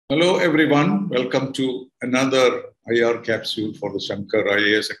Hello, everyone. Welcome to another IR capsule for the Shankar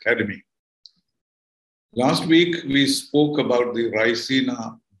IAS Academy. Last week, we spoke about the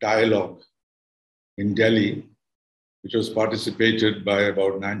Raisina dialogue in Delhi, which was participated by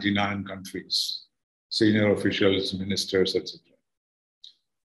about 99 countries, senior officials, ministers, etc.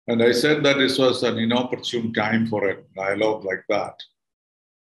 And I said that this was an inopportune time for a dialogue like that,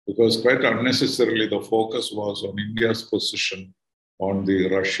 because quite unnecessarily the focus was on India's position on the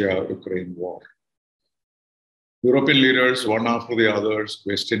Russia-Ukraine war. European leaders, one after the others,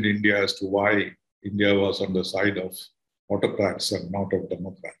 questioned India as to why India was on the side of autocrats and not of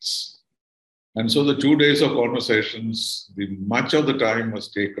democrats. And so the 2 days of conversations, much of the time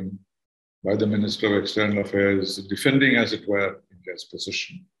was taken by the Minister of External Affairs, defending, as it were, India's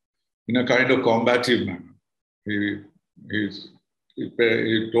position in a kind of combative manner. He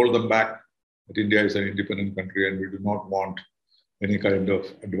told them back that India is an independent country and we do not want any kind of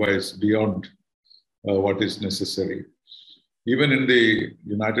advice beyond what is necessary. Even in the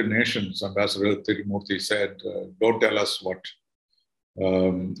United Nations, Ambassador Tirumurthy said, don't tell us what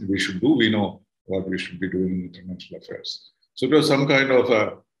we should do, we know what we should be doing in international affairs. So it was some kind of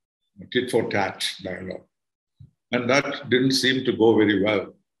a tit for tat dialogue. And that didn't seem to go very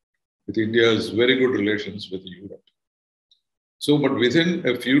well with India's very good relations with Europe. So, but within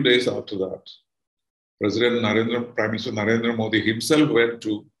a few days after that, Prime Minister Narendra Modi himself went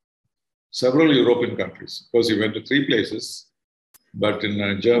to several European countries. Of course, he went to 3 places, but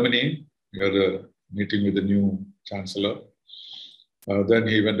in Germany, he had a meeting with the new chancellor. Then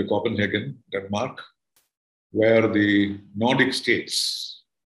he went to Copenhagen, Denmark, where the Nordic states,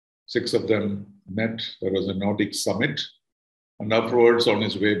 6 of them met. There was a Nordic Summit. And afterwards, on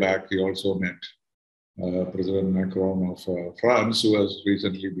his way back, he also met President Macron of France, who has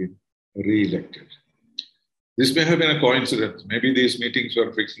recently been re-elected. This may have been a coincidence. Maybe these meetings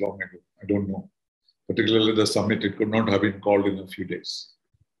were fixed long ago. I don't know. Particularly the summit, it could not have been called in a few days.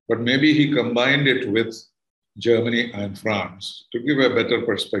 But maybe he combined it with Germany and France to give a better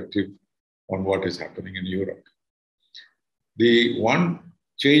perspective on what is happening in Europe. The one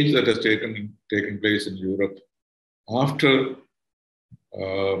change that has taken place in Europe after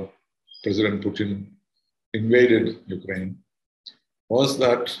President Putin invaded Ukraine was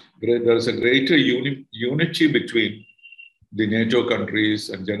that there is a greater unity between the NATO countries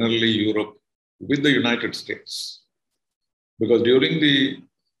and generally Europe with the United States. Because during the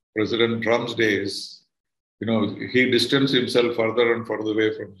President Trump's days, he distanced himself further and further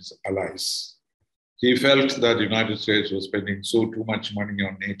away from his allies. He felt that the United States was spending too much money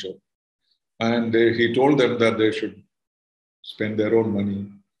on NATO. And he told them that they should spend their own money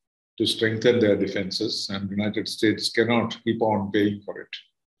to strengthen their defenses, and the United States cannot keep on paying for it.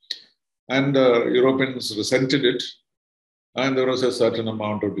 And Europeans resented it, and there was a certain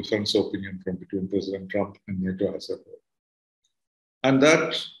amount of difference of opinion between President Trump and NATO as a whole. And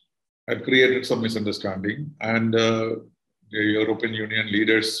that had created some misunderstanding, and the European Union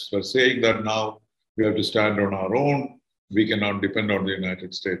leaders were saying that now we have to stand on our own, we cannot depend on the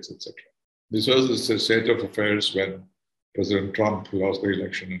United States, etc. This was the state of affairs when President Trump lost the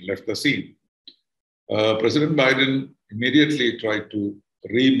election and left the scene. President Biden immediately tried to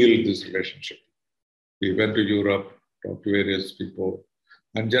rebuild this relationship. He went to Europe, talked to various people,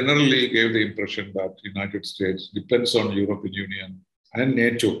 and generally gave the impression that the United States depends on European Union and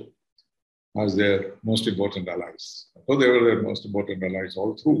NATO as their most important allies. Of course, they were their most important allies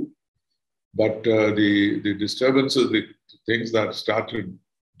all through. But the disturbances, the things that started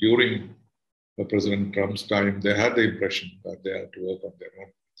during President Trump's time, they had the impression that they had to work on their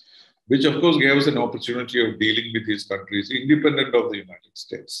own, which of course gave us an opportunity of dealing with these countries independent of the United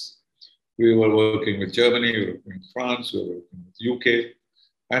States. We were working with Germany, we were working with France, we were working with UK,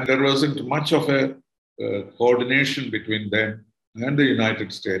 and there wasn't much of a coordination between them and the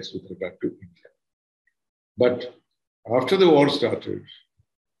United States with regard to India. But after the war started,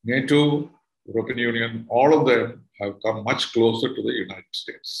 NATO, European Union, all of them have come much closer to the United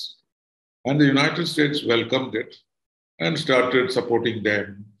States. And the United States welcomed it and started supporting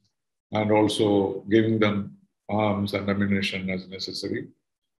them and also giving them arms and ammunition as necessary,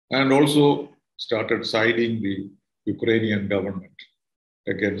 and also started siding the Ukrainian government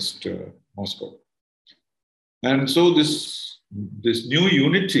against Moscow. And so this new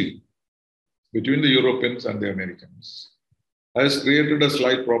unity between the Europeans and the Americans has created a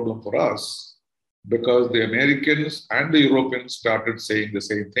slight problem for us, because the Americans and the Europeans started saying the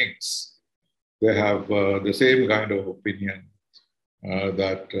same things. They have the same kind of opinion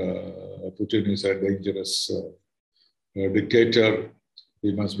that Putin is a dangerous dictator.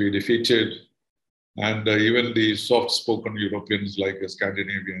 He must be defeated. And even the soft-spoken Europeans like the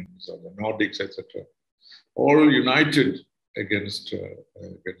Scandinavians or the Nordics, etc., all united against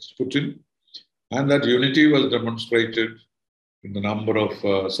Putin. And that unity was demonstrated in the number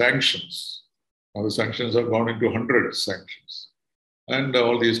of sanctions. Now the sanctions have gone into hundreds of sanctions. And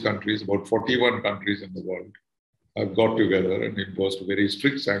all these countries, about 41 countries in the world, have got together and imposed very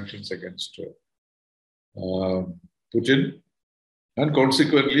strict sanctions against Putin. And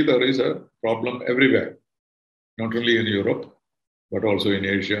consequently, there is a problem everywhere, not only in Europe, but also in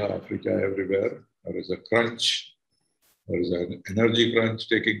Asia, Africa, everywhere. There is a crunch. There is an energy crunch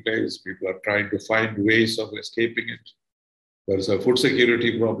taking place. People are trying to find ways of escaping it. There is a food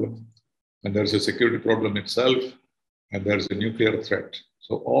security problem, and there is a security problem itself, and there is a nuclear threat.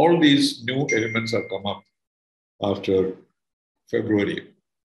 So all these new elements have come up after February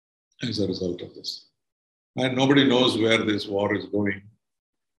as a result of this. And nobody knows where this war is going.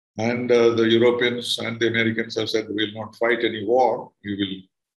 And the Europeans and the Americans have said, we will not fight any war. We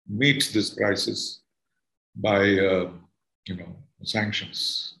will meet this crisis by,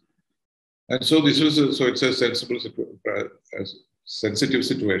 sanctions. And so this was so it's a sensitive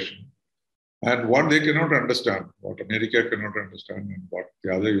situation. And what they cannot understand, what America cannot understand, and what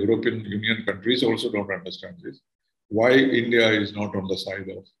the other European Union countries also don't understand is why India is not on the side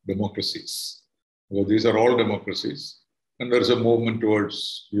of democracies. Well, these are all democracies, and there's a movement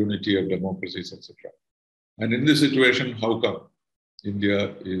towards unity of democracies, etc. And in this situation, how come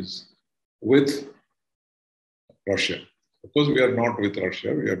India is with Russia? Of course, we are not with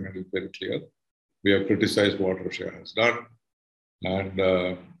Russia. We have made it very clear. We have criticized what Russia has done. And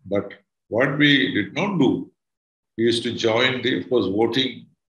but what we did not do is to join of course, voting,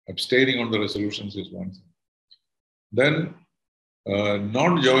 abstaining on the resolutions is one thing. Then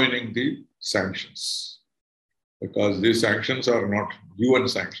not joining the sanctions, because these sanctions are not UN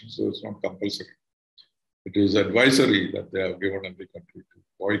sanctions, so it's not compulsory. It is advisory that they have given every country to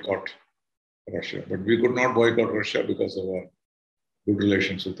boycott Russia. But we could not boycott Russia because of our good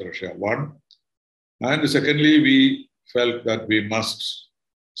relations with Russia, one. And secondly, we felt that we must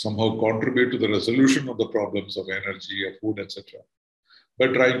somehow contribute to the resolution of the problems of energy, of food, etc., by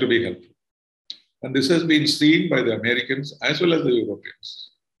trying to be helpful. And this has been seen by the Americans as well as the Europeans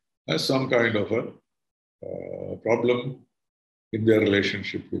as some kind of a problem in their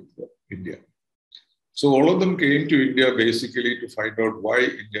relationship with India. So all of them came to India basically to find out why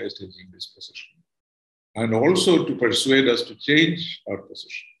India is taking this position, and also to persuade us to change our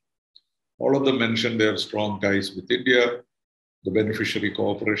position. All of them mentioned their strong ties with India, the beneficiary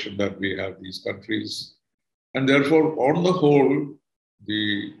cooperation that we have with these countries. And therefore, on the whole,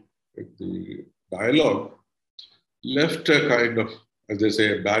 the dialogue left a kind of, as they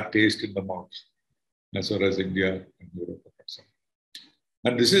say, a bad taste in the mouth as far as India and Europe are concerned.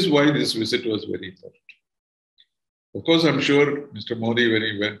 And this is why this visit was very important. Of course, I'm sure Mr. Modi, when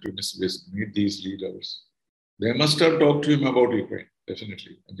he went to meet these leaders, they must have talked to him about Ukraine,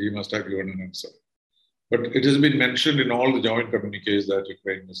 definitely, and he must have given an answer. But it has been mentioned in all the joint communiques that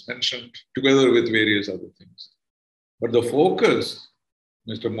Ukraine was mentioned, together with various other things. But the focus,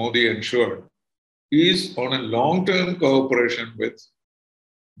 Mr. Modi ensured, is on a long-term cooperation with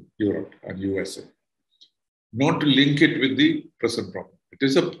Europe and USA, not to link it with the present problem. It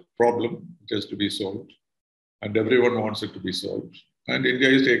is a problem which has to be solved, and everyone wants it to be solved. And India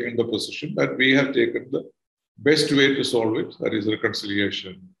is taking the position that we have taken the best way to solve it, that is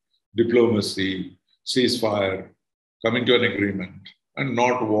reconciliation, diplomacy, ceasefire, coming to an agreement, and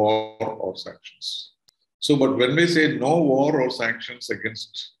not war or sanctions. So, but when we say no war or sanctions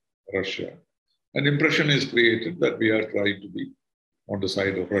against Russia, an impression is created that we are trying to be on the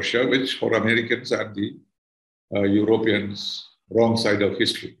side of Russia, which for Americans and the Europeans, wrong side of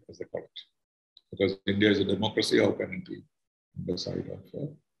history, as they call it. Because India is a democracy, how can it be on the side of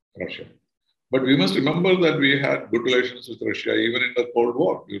Russia? But we must remember that we had good relations with Russia even in the Cold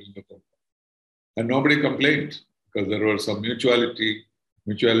War, during the Cold War. And nobody complained because there was some mutuality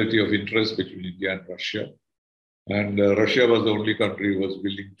of interest between India and Russia. And Russia was the only country who was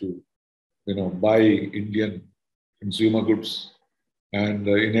willing to, buy Indian consumer goods. And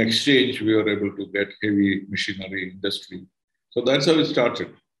in exchange, we were able to get heavy machinery industry. So that's how it started.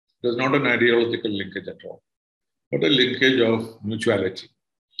 It was not an ideological linkage at all, but a linkage of mutuality.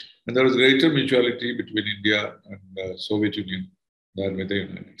 And there was greater mutuality between India and the Soviet Union than with the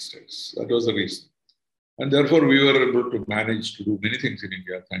United States. That was the reason. And therefore, we were able to manage to do many things in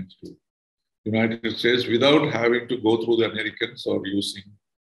India, thanks to the United States, without having to go through the Americans or using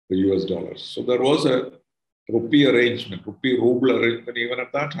the US dollars. So there was a Rupee arrangement, Ruble arrangement even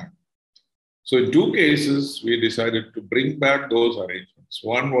at that time. So in two cases, we decided to bring back those arrangements.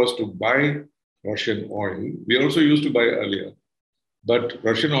 One was to buy Russian oil. We also used to buy earlier, but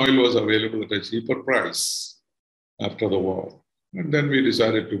Russian oil was available at a cheaper price after the war. And then we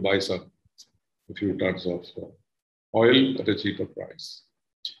decided to buy a few tons of oil at a cheaper price.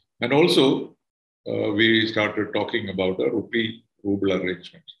 And also, we started talking about a Rupee Ruble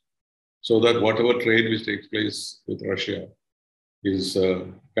Arrangement, so that whatever trade which takes place with Russia is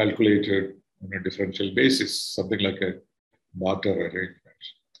calculated on a differential basis, something like a barter arrangement.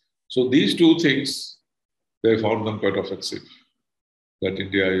 So these two things, they found them quite offensive, that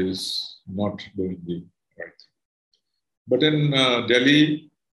India is not doing the right thing. But in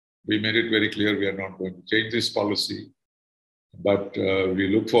Delhi, we made it very clear we are not going to change this policy, but we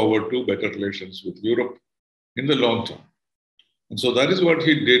look forward to better relations with Europe in the long term. And so that is what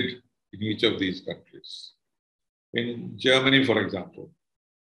he did in each of these countries. In Germany, for example,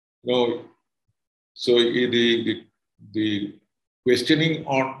 so the questioning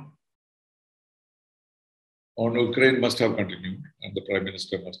on Ukraine must have continued, and the Prime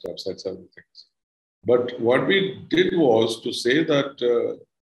Minister must have said several things. But what we did was to say that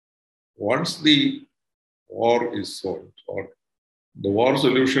once the war is solved, or the war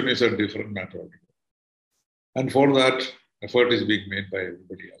solution is a different matter altogether. And for that, effort is being made by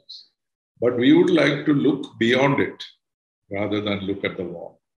everybody else. But we would like to look beyond it rather than look at the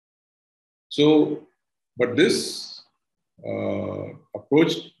war. So, but this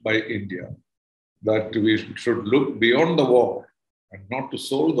approach by India, that we should look beyond the war and not to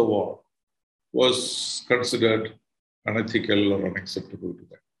solve the war, was considered unethical or unacceptable to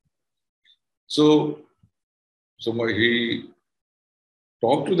them. So he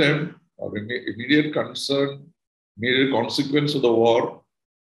talked to them. Our immediate concern, immediate consequence of the war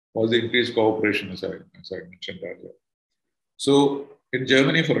was the increased cooperation, as I mentioned earlier. So in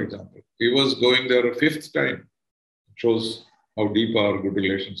Germany, for example, he was going there a fifth time. It shows how deep our good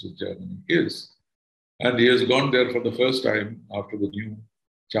relations with Germany is. And he has gone there for the first time after the new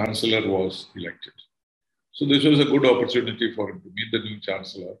chancellor was elected. So this was a good opportunity for him to meet the new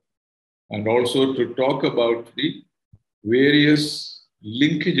chancellor and also to talk about the various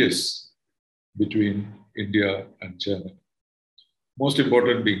linkages between India and Germany. Most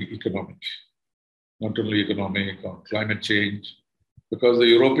important being economic, not only economic, on climate change, because the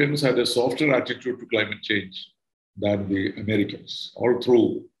Europeans had a softer attitude to climate change than the Americans. All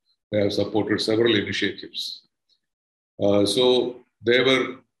through, they have supported several initiatives. So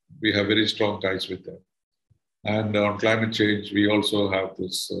we have very strong ties with them. And on climate change, we also have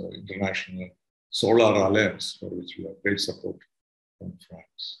this international solar alliance for which we have great support from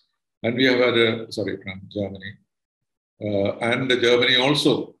France. And we have had from Germany. And Germany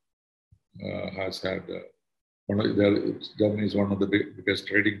also has had, Germany is one of the biggest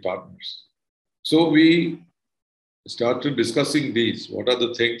trading partners. So we started discussing these. What are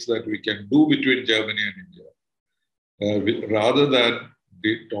the things that we can do between Germany and India? Rather than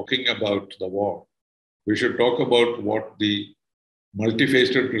talking about the war, we should talk about what the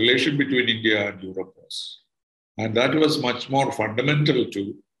multifaceted relation between India and Europe was. And that was much more fundamental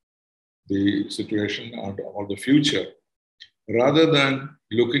to the situation or the future, rather than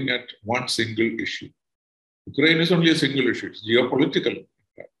looking at one single issue. Ukraine is only a single issue, it's geopolitical.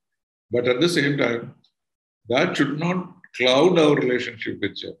 But at the same time, that should not cloud our relationship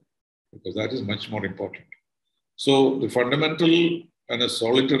with Germany, because that is much more important. So the fundamental and a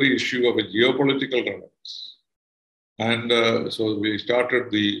solitary issue of a geopolitical relevance. And so we started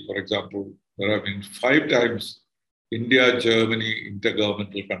for example, there have been 5 times India-Germany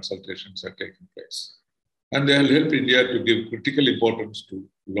intergovernmental consultations have taken place. And they will help India to give critical importance to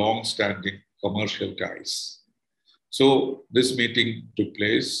long-standing commercial ties. So this meeting took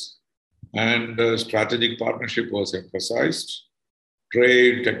place, and strategic partnership was emphasized.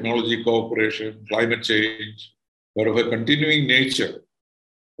 Trade, technology cooperation, climate change were of a continuing nature,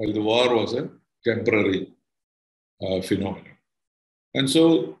 while the war was a temporary phenomenon. And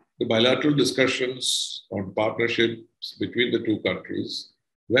so the bilateral discussions on partnerships between the two countries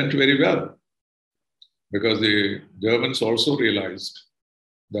went very well, because the Germans also realized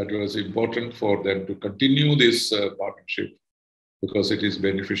that it was important for them to continue this partnership, because it is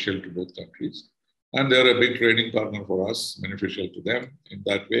beneficial to both countries. And they're a big trading partner for us, beneficial to them in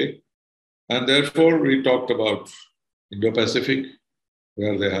that way. And therefore, we talked about Indo-Pacific,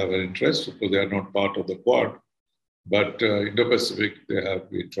 where they have an interest, because they are not part of the Quad. But Indo-Pacific, they have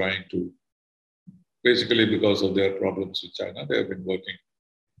been trying to, basically because of their problems with China, they have been working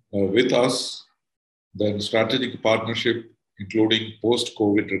with us. Then strategic partnership, including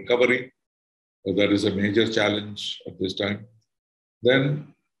post-COVID recovery. That is a major challenge at this time.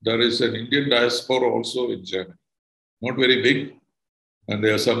 Then there is an Indian diaspora also in Germany, not very big, and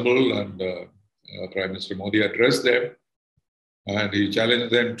they assemble and Prime Minister Modi addressed them, and he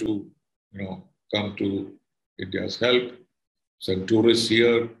challenged them to, come to India's help, send tourists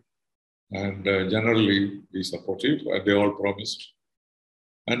here, and generally be supportive, and they all promised.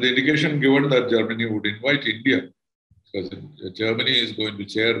 And the indication given that Germany would invite India, because Germany is going to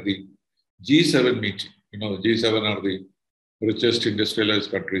chair the G7 meeting. The G7 are the richest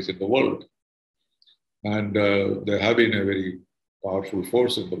industrialized countries in the world. And they have been a very powerful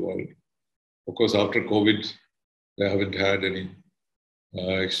force in the world. Of course, after COVID, they haven't had any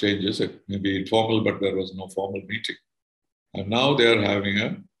exchanges. It may be informal, but there was no formal meeting. And now they are having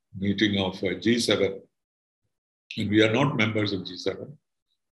a meeting of G7. And we are not members of G7,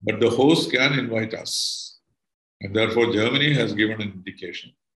 but the host can invite us. And therefore, Germany has given an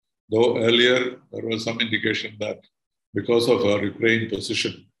indication. Though earlier, there was some indication that because of our Ukraine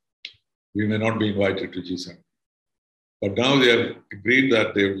position, we may not be invited to G7. But now they have agreed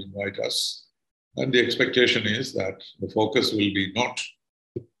that they will invite us. And the expectation is that the focus will be not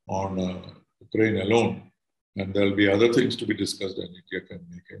on Ukraine alone, and there will be other things to be discussed, and India can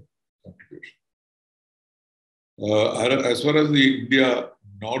make a contribution. As far as the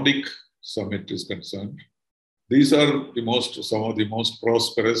India-Nordic Summit is concerned, these are some of the most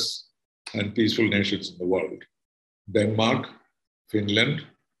prosperous and peaceful nations in the world. Denmark, Finland,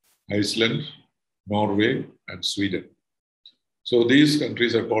 Iceland, Norway, and Sweden. So these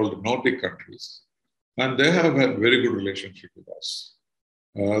countries are called Nordic countries, and they have had very good relationship with us.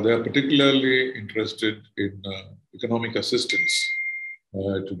 They are particularly interested in economic assistance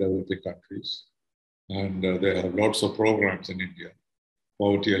to developing countries, and they have lots of programs in India,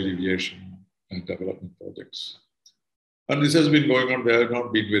 poverty alleviation and development projects. And this has been going on. They have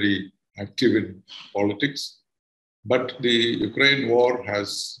not been very active in politics, but the Ukraine war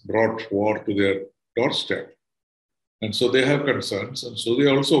has brought war to their doorstep. And so they have concerns, and so they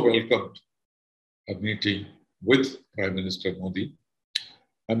also welcomed a meeting with Prime Minister Modi.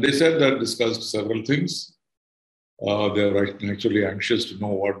 And they said that discussed several things. They're actually anxious to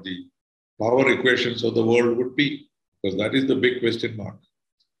know what the power equations of the world would be, because that is the big question mark.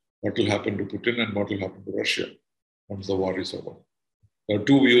 What will happen to Putin and what will happen to Russia once the war is over? There are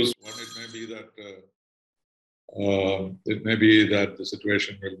two views. One, it may be that the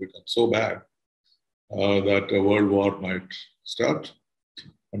situation will become so bad that a world war might start.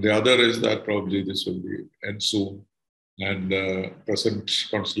 And the other is that probably this will end soon, and the present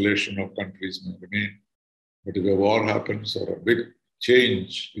constellation of countries may remain. But if a war happens or a big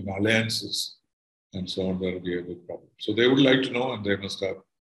change in alliances and so on, there will be a big problem. So they would like to know, and they must have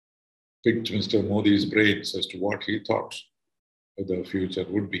picked Mr. Modi's brains as to what he thought the future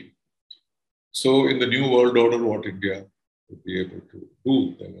would be. So in the new world order, what India would be able to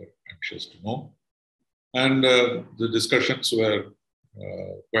do, they were anxious to know. And the discussions were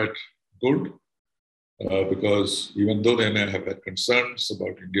quite good because even though they may have had concerns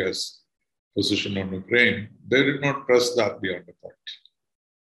about India's position on Ukraine, they did not press that beyond the point.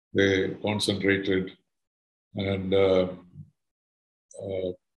 They concentrated and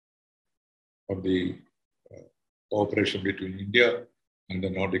on the cooperation between India and the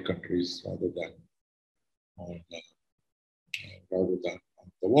Nordic countries rather than on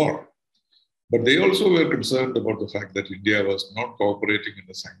the war. But they also were concerned about the fact that India was not cooperating in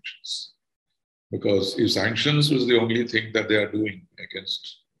the sanctions. Because if sanctions was the only thing that they are doing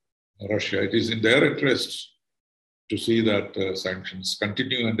against Russia, it is in their interest to see that sanctions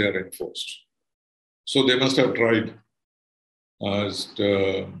continue and they are enforced. So they must have tried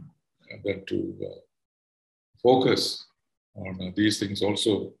to focus on these things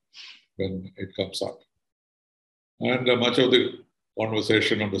also when it comes up. And much of the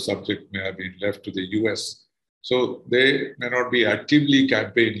conversation on the subject may have been left to the US. So they may not be actively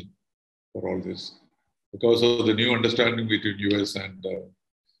campaigning for all this because of the new understanding between US and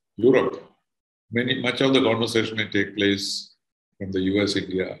Europe. Much of the conversation may take place from the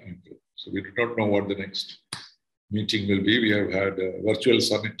US-India angle. So we do not know what the next meeting will be. We have had a virtual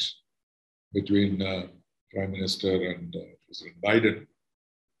summit between Prime Minister and President Biden.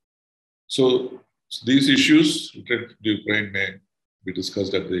 So these issues related to Ukraine may be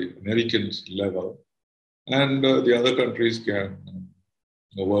discussed at the American level, and the other countries can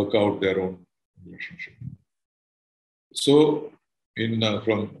work out their own relationship. So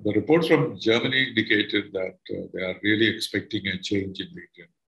from the reports from Germany indicated that they are really expecting a change in the Indian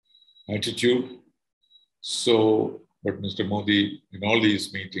attitude. So, but Mr. Modi in all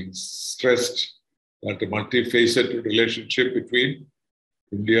these meetings stressed that the multifaceted relationship between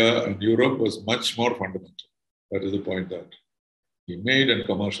India and Europe was much more fundamental. That is the point that he made, and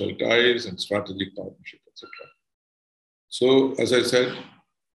commercial ties and strategic partnership, etc. So, as I said,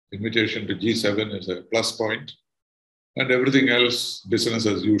 invitation to G7 is a plus point, and everything else business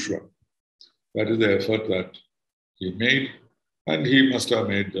as usual. That is the effort that he made, and he must have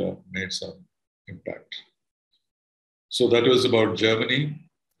made some impact. So that was about Germany,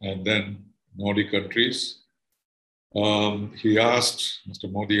 and then Nordic countries.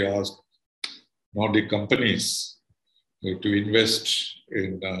 Mr. Modi asked Nordic companies to invest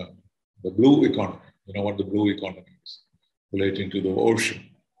in the blue economy. You know what the blue economy is, relating to the ocean.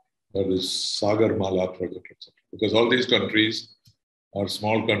 That is Sagarmala project, etc. Because all these countries are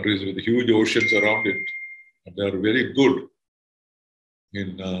small countries with huge oceans around it, and they are very good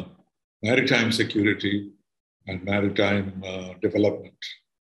in maritime security and maritime development.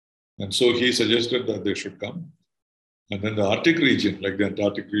 And so he suggested that they should come. And then the Arctic region, like the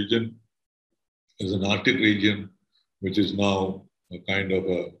Antarctic region, is an Arctic region which is now a kind of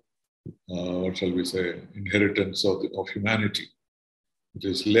a, what shall we say, inheritance of humanity, which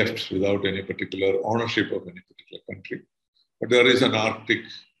is left without any particular ownership of any particular country. But there is an Arctic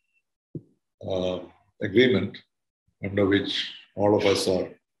agreement under which all of us are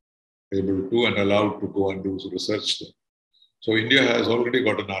able to and allowed to go and do research there. So India has already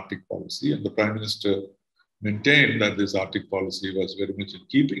got an Arctic policy, and the Prime Minister maintained that this Arctic policy was very much in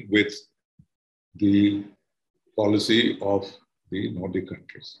keeping with the policy of the Nordic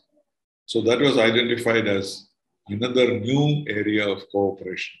countries. So that was identified as another new area of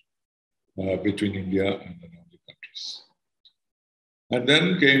cooperation between India and the Nordic countries. And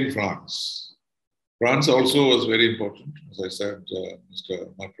then came France. France also was very important. As I said,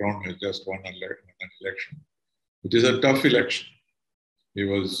 Mr. Macron has just won an election. It is a tough election. He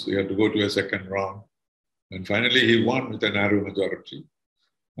had to go to a second round. And finally, he won with a narrow majority.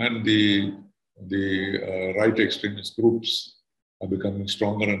 And the right extremist groups are becoming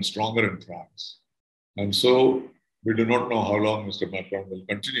stronger and stronger in France. And so we do not know how long Mr. Macron will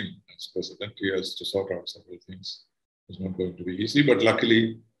continue as president. He has to sort out several things. It's not going to be easy, but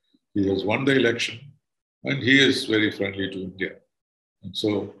luckily he has won the election and he is very friendly to India. And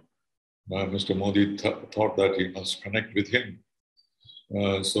so Mr. Modi thought that he must connect with him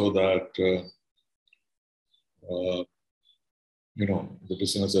so that the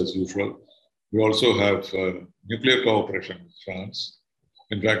business as usual. We also have nuclear cooperation with France.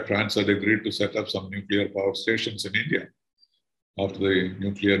 In fact, France had agreed to set up some nuclear power stations in India after the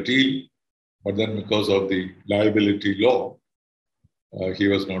nuclear deal. But then because of the liability law, he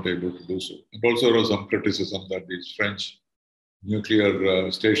was not able to do so. And also there was some criticism that these French nuclear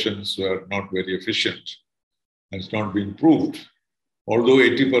stations were not very efficient. And it's not been proved. Although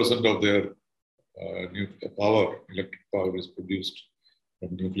 80% of their electric power is produced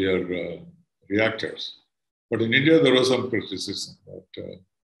from nuclear reactors. But in India, there was some criticism that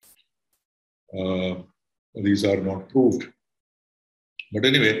these are not proved. But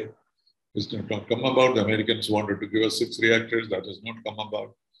anyway, it's not come about. The Americans wanted to give us 6 reactors. That has not come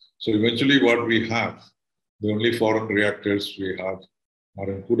about. So eventually what we have, the only foreign reactors we have are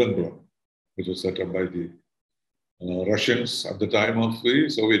in Kudanglam, which was set up by the Russians at the time of the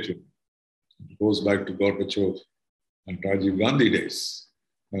Soviet Union. It goes back to Gorbachev and Rajiv Gandhi days.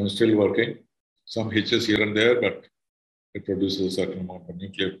 And it's still working. Some hitches here and there, but it produces a certain amount of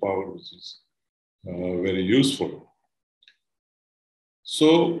nuclear power, which is very useful.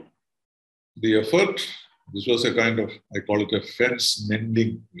 So the effort, this was a kind of, I call it a fence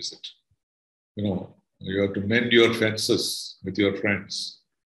mending visit. You have to mend your fences with your friends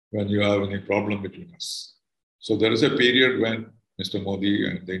when you have any problem between us. So there is a period when Mr. Modi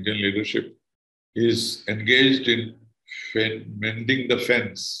and the Indian leadership is engaged in mending the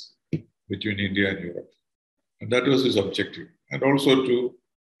fence between India and Europe. And that was his objective. And also to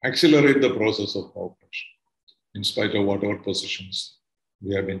accelerate the process of cooperation, in spite of whatever positions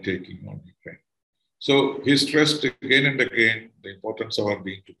we have been taking on Ukraine. So he stressed again and again the importance of our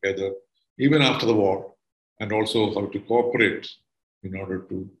being together, even after the war, and also how to cooperate in order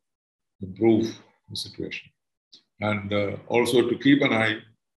to improve the situation. And also to keep an eye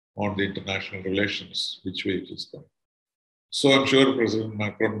on the international relations, which way it is going. So I'm sure President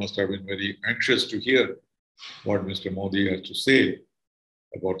Macron must have been very anxious to hear what Mr. Modi has to say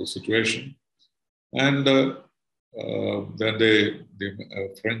about the situation. And then the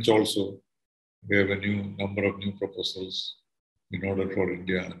French also gave a number of new proposals in order for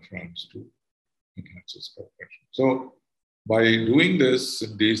India and France to enhance its cooperation. So by doing this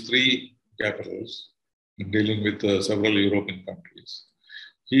in these 3 capitals and dealing with several European countries,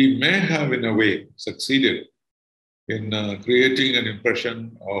 he may have in a way succeeded in creating an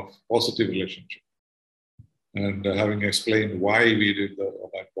impression of positive relationship. And having explained why we did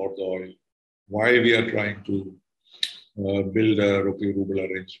bought the oil, why we are trying to build a Rupee Ruble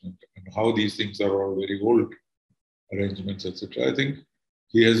arrangement, and how these things are all very old arrangements, etc. I think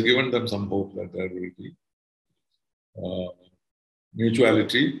he has given them some hope that there will be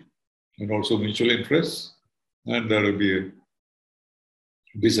mutuality and also mutual interests, and there will be a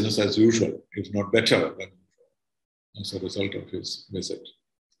business as usual, if not better than as a result of his visit.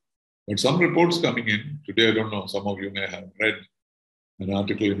 But some reports coming in today, I don't know, some of you may have read an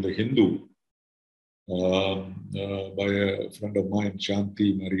article in the Hindu by a friend of mine,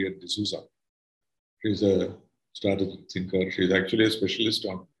 Shanti Maria D'Souza. She's a strategic thinker. She's actually a specialist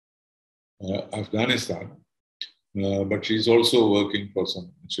on Afghanistan, but she's also working for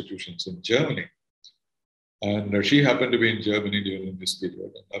some institutions in Germany. And she happened to be in Germany during this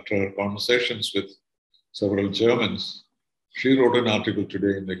period. And after her conversations with several Germans, she wrote an article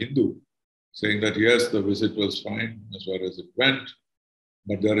today in the Hindu saying that yes, the visit was fine as far as it went,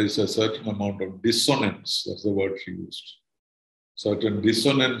 but there is a certain amount of dissonance, that's the word she used. Certain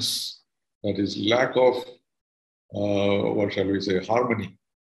dissonance, that is lack of, what shall we say, harmony.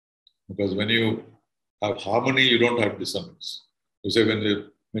 Because when you have harmony, you don't have dissonance. You say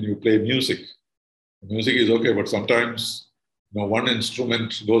when you play music, music is okay, but sometimes one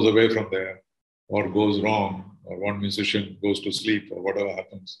instrument goes away from there or goes wrong, or one musician goes to sleep or whatever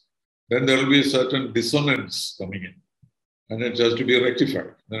happens. Then there will be a certain dissonance coming in. And it has to be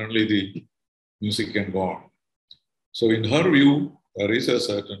rectified. Then only the music can go on. So in her view, there is a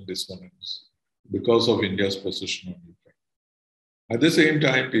certain dissonance because of India's position on Ukraine. At the same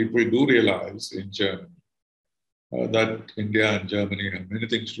time, people do realize in Germany that India and Germany have many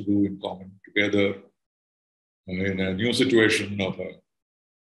things to do in common together in a new situation of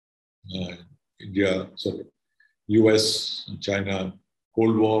US and China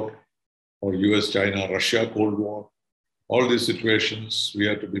Cold War, or US, China, Russia Cold War. All these situations, we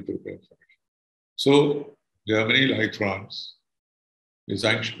have to be prepared for it. So Germany, like France, was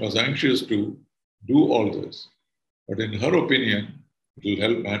anxious to do all this. But in her opinion, it will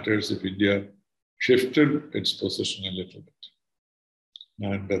help matters if India shifted its position a little bit.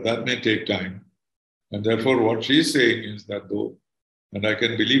 And that may take time. And therefore, what she's saying is that though, and I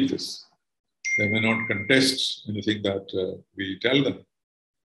can believe this, they may not contest anything that we tell them.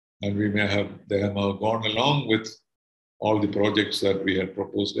 And they have now gone along with all the projects that we had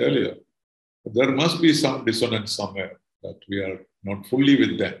proposed earlier. But there must be some dissonance somewhere that we are not fully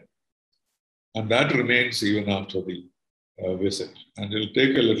with them. And that remains even after the visit. And it'll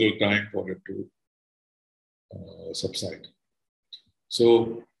take a little time for it to subside.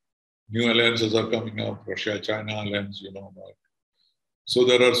 So new alliances are coming up, Russia-China alliance, you know about. So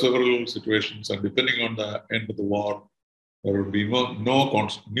there are several situations, and depending on the end of the war, there will be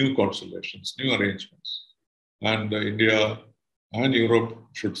new constellations, new arrangements. And India and Europe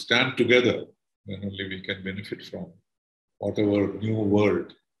should stand together, then only we can benefit from whatever new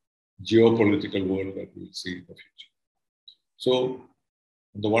world, geopolitical world that we'll see in the future. So,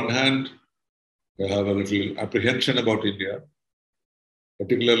 on the one hand, they have a little apprehension about India,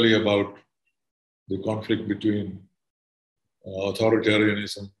 particularly about the conflict between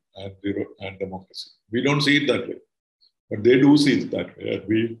authoritarianism and democracy. We don't see it that way, but they do see it that way. And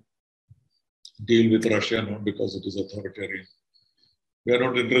we deal with Russia not because it is authoritarian. We are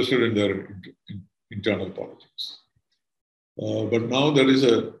not interested in their internal politics. But now there is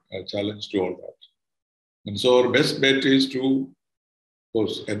a challenge to all that. And so our best bet is to, of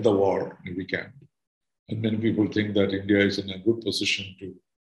course, end the war if we can. And many people think that India is in a good position to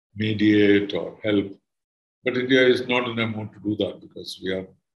mediate or help. But India is not in a mood to do that because we are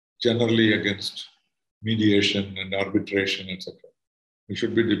generally against mediation and arbitration, etc. It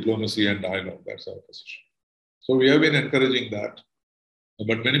should be diplomacy and dialogue. That's our position. So we have been encouraging that.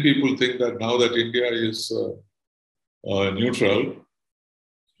 But many people think that now that India is neutral,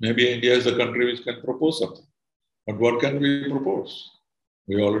 maybe India is a country which can propose something. But what can we propose?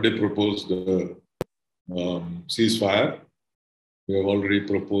 We already proposed the ceasefire. We have already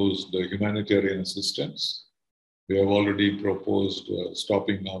proposed the humanitarian assistance. We have already proposed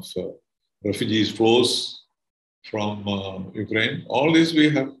stopping of refugees flows from Ukraine. All this we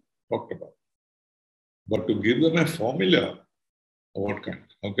have talked about. But to give them a formula, of what kind?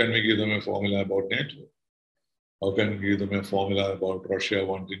 How can we give them a formula about NATO? How can we give them a formula about Russia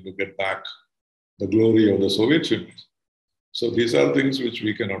wanting to get back the glory of the Soviet Union? So these are things which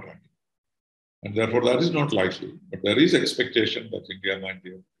we cannot handle. And therefore that is not likely. But there is expectation that India might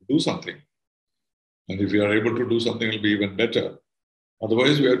be able to do something. And if we are able to do something, it will be even better.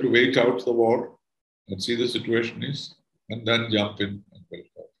 Otherwise, we have to wait out the war and see the situation is, and then jump in and build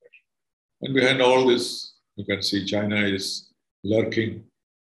cooperation. And behind all this, you can see China is lurking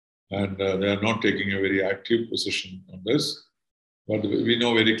and they are not taking a very active position on this. But we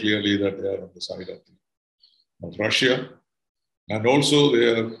know very clearly that they are on the side of Russia, and also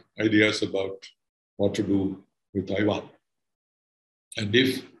they have ideas about what to do with Taiwan. And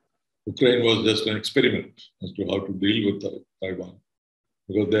if Ukraine was just an experiment as to how to deal with Taiwan,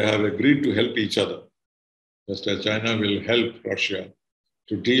 because they have agreed to help each other, just as China will help Russia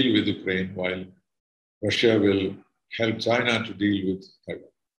to deal with Ukraine, while Russia will help China to deal with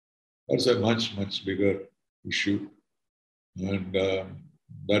Taiwan. That's a much, much bigger issue. And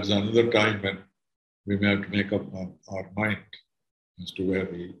that's another time when we may have to make up our mind as to where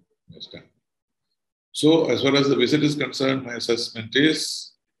we stand. So as far as the visit is concerned, my assessment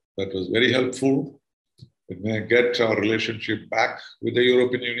is that was very helpful. It may get our relationship back with the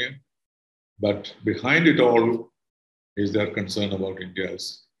European Union, but behind it all is their concern about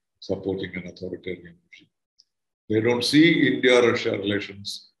India's supporting an authoritarian regime. They don't see India-Russia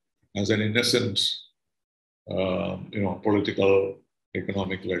relations as an innocent, political,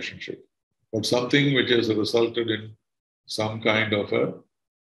 economic relationship, but something which has resulted in some kind of a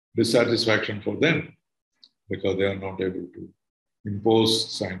dissatisfaction for them because they are not able to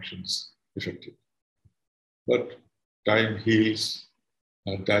impose sanctions effectively. But time heals,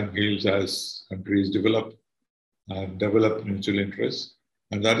 and time heals as countries develop and develop mutual interests.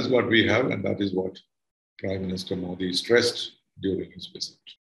 And that is what we have, and that is what Prime Minister Modi stressed during his visit.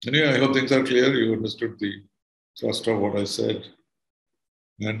 Anyway, I hope things are clear. You understood the thrust of what I said.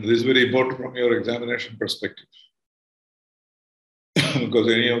 And this is very important from your examination perspective, because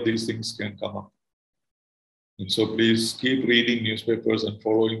any of these things can come up. And so please keep reading newspapers and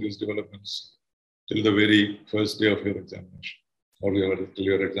following these developments till the very first day of your examination, or till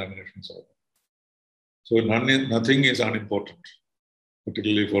your examination is over. So nothing is unimportant,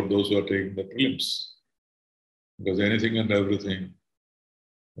 particularly for those who are taking the prelims, because anything and everything,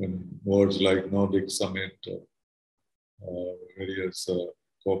 when words like Nordic Summit, various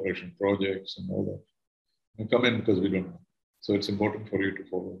cooperation projects and all that come in because we don't know. So it's important for you to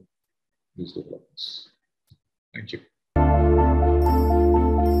follow these developments.